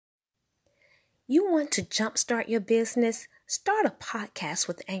You want to jumpstart your business? Start a podcast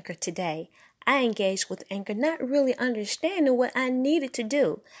with Anchor today. I engaged with Anchor not really understanding what I needed to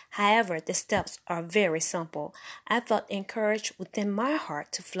do. However, the steps are very simple. I felt encouraged within my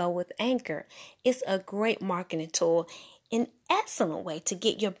heart to flow with Anchor. It's a great marketing tool, an excellent way to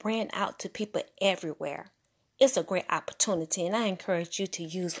get your brand out to people everywhere. It's a great opportunity, and I encourage you to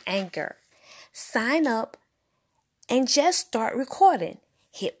use Anchor. Sign up and just start recording.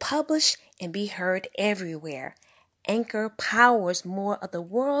 Hit publish and be heard everywhere. Anchor powers more of the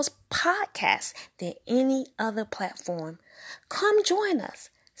world's podcasts than any other platform. Come join us.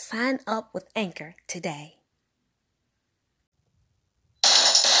 Sign up with Anchor today.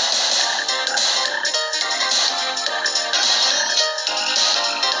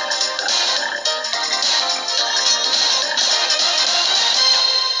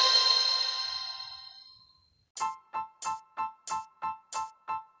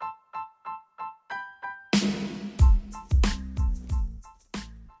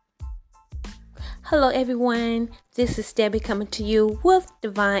 Hello everyone, this is Debbie coming to you with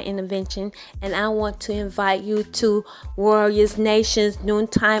Divine Intervention, and I want to invite you to Warriors Nation's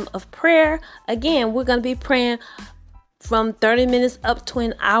noontime of prayer. Again, we're going to be praying from 30 minutes up to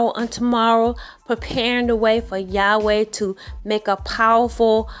an hour on tomorrow, preparing the way for Yahweh to make a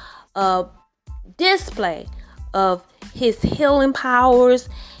powerful display of his healing powers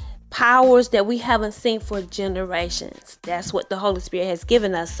that we haven't seen for generations. That's what the Holy Spirit has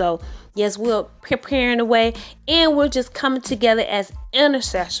given us. So yes, we're preparing the way, and we're just coming together as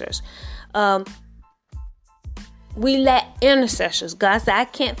intercessors. We lack intercessors. God said, I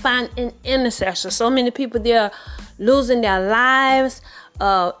can't find an intercessor. So many people, they're losing their lives,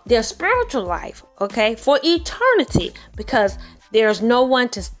 their spiritual life, okay, for eternity, because there's no one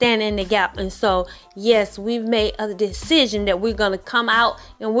to stand in the gap. And so, yes, we've made a decision that we're going to come out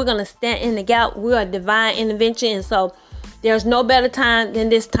and we're going to stand in the gap. We are Divine Intervention. And so there's no better time than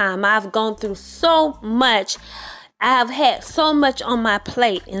this time. I've gone through so much. I have had so much on my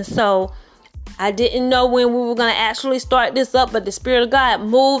plate. And so I didn't know when we were going to actually start this up, but the Spirit of God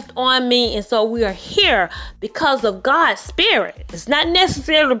moved on me. And so we are here because of God's Spirit. It's not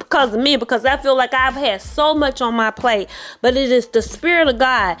necessarily because of me, because I feel like I've had so much on my plate, but it is the Spirit of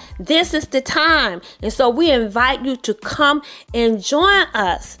God. This is the time. And so we invite you to come and join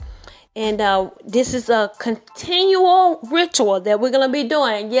us. And this is a continual ritual that we're going to be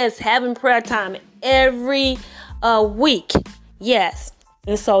doing. Yes, having prayer time every week. Yes.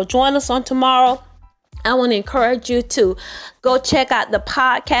 And so join us on tomorrow. I want to encourage you to go check out the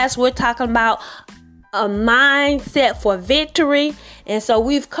podcast. We're talking about a mindset for victory. And so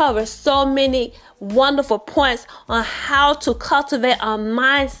we've covered so many wonderful points on how to cultivate a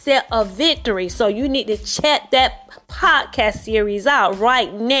mindset of victory. So you need to check that podcast series out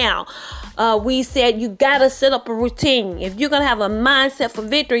right now. We said you got to set up a routine. If you're going to have a mindset for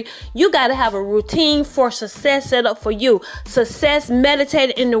victory, you got to have a routine for success set up for you. Success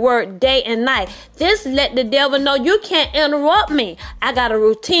meditated in the word day and night. This let the devil know you can't interrupt me. I got a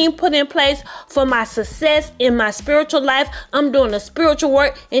routine put in place for my success in my spiritual life. I'm doing the spiritual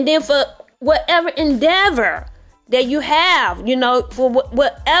work. And then for whatever endeavor that you have, for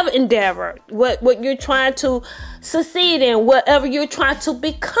whatever endeavor, what you're trying to succeed in, whatever you're trying to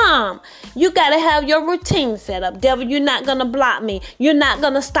become, you got to have your routine set up. Devil, you're not going to block me. You're not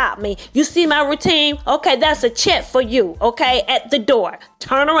going to stop me. You see my routine? Okay, that's a check for you, okay, at the door.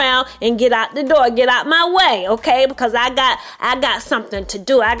 Turn around and get out the door. Get out my way, okay, because I got something to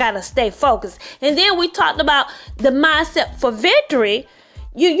do. I got to stay focused. And then we talked about the mindset for victory.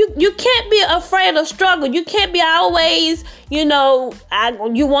 You can't be afraid of struggle. You can't be always, you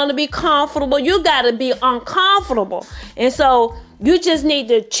want to be comfortable. You got to be uncomfortable. And so you just need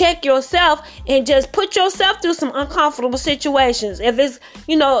to check yourself and just put yourself through some uncomfortable situations. If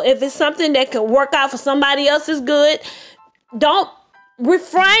it's something that can work out for somebody else is good, don't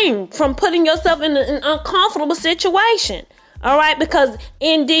refrain from putting yourself in an uncomfortable situation. All right? Because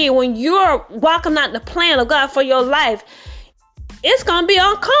indeed, when you're walking out the plan of God for your life, it's going to be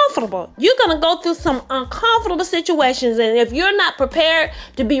uncomfortable. You're going to go through some uncomfortable situations. And if you're not prepared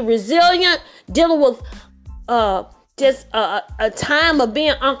to be resilient, dealing with just a time of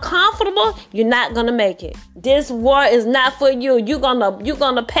being uncomfortable, you're not going to make it. This war is not for you. You're going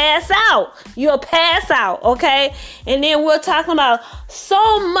to pass out. You'll pass out, okay? And then we're talking about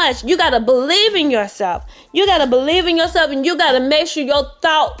so much. You got to believe in yourself. You got to believe in yourself, and you got to make sure your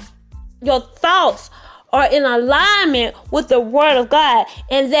thoughts are in alignment with the word of God,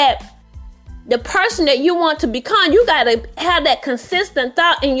 and that the person that you want to become, you got to have that consistent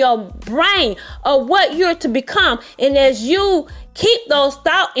thought in your brain of what you're to become. And as you keep those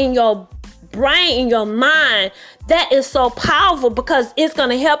thoughts in your brain, in your mind, that is so powerful because it's going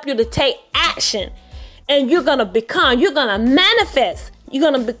to help you to take action. And you're going to manifest. You're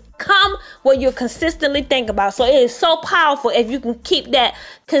going to become what you consistently think about. So it is so powerful if you can keep that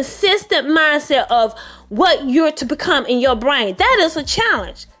consistent mindset of what you're to become in your brain. That is a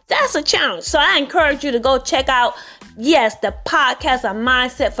challenge. That's a challenge. So I encourage you to go check out, the podcast, A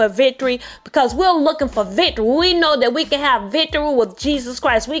Mindset for Victory, because we're looking for victory. We know that we can have victory with Jesus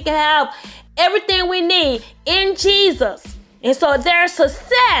Christ. We can have everything we need in Jesus. And so there's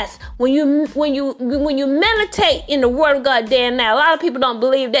success when you meditate in the Word of God day and night. A lot of people don't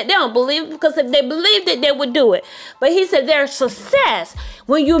believe that. They don't believe it because if they believed it, they would do it. But he said there's success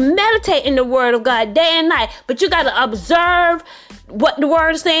when you meditate in the Word of God day and night. But you got to observe what the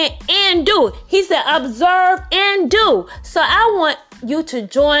Word is saying and do. He said observe and do. So I want you to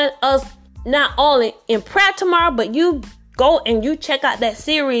join us not only in prayer tomorrow, but you go and you check out that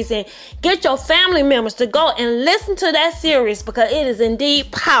series and get your family members to go and listen to that series because it is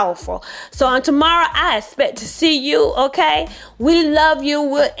indeed powerful. So on tomorrow, I expect to see you, okay? We love you.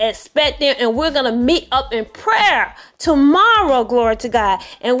 We're expecting, and we're going to meet up in prayer tomorrow, glory to God.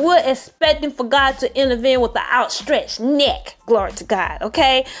 And we're expecting for God to intervene with the outstretched neck, glory to God,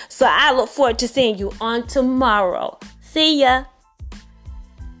 okay? So I look forward to seeing you on tomorrow. See ya.